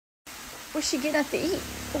What's she getting us to eat?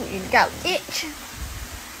 Oh, you got an itch.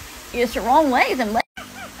 It's the wrong legs and legs.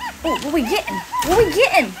 Oh, what we getting? What we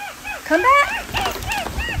getting? Come back.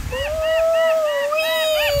 Ooh-wee.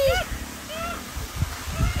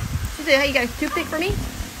 She said, hey, you got a toothpick for me?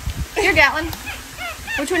 Here, Gaitlyn.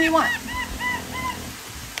 Which one you want?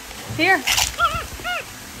 Here.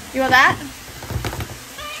 You want that?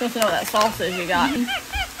 She wants to know what that sauce is you got.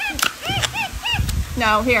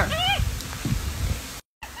 No, here.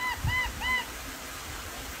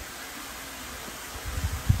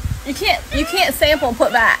 You can't sample and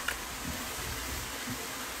put back.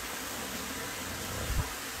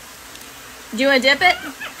 Do you want to dip it?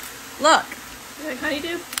 Look. You like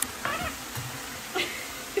honeydew?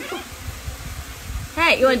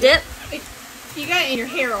 Hey, you want to dip? You got it in your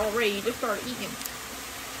hair already. You just started eating.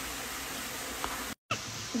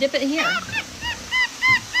 Dip it in here.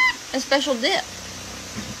 A special dip.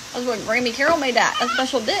 That's what Grammy Carol made that. A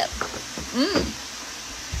special dip. Mmm.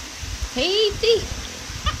 Tasty.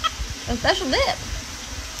 A special dip.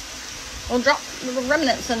 We'll drop the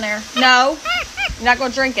remnants in there. No. You're not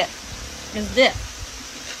going to drink it. It's dip.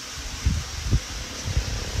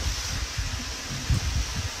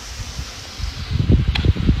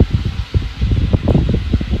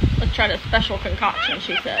 Let's try the special concoction,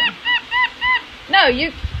 she said. No,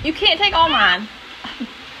 you can't take all mine.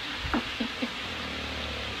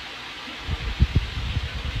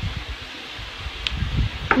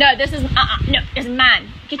 No, this is no, this is mine.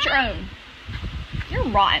 Get your own. You're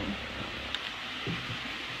rotten.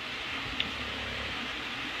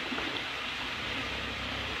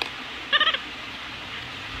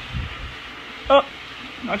 Oh,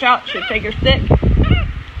 watch out! Should take your stick.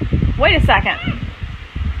 Wait a second.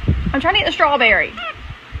 I'm trying to eat the strawberry.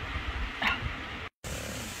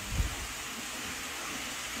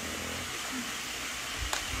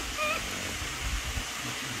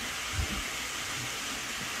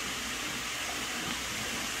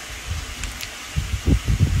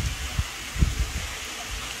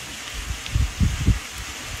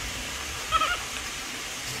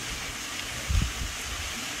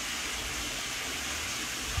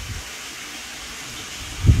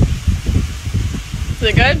 Is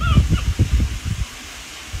it good?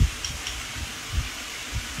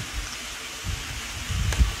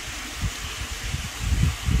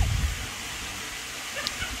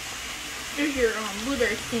 Here's your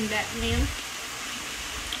blueberry skin back, man.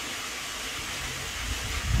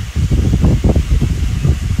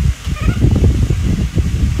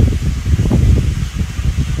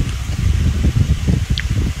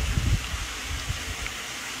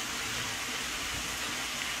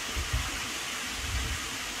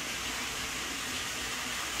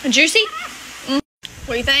 Juicy? What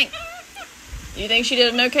do you think? Do you think she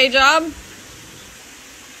did an okay job?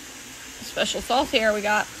 Special sauce here we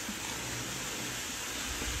got.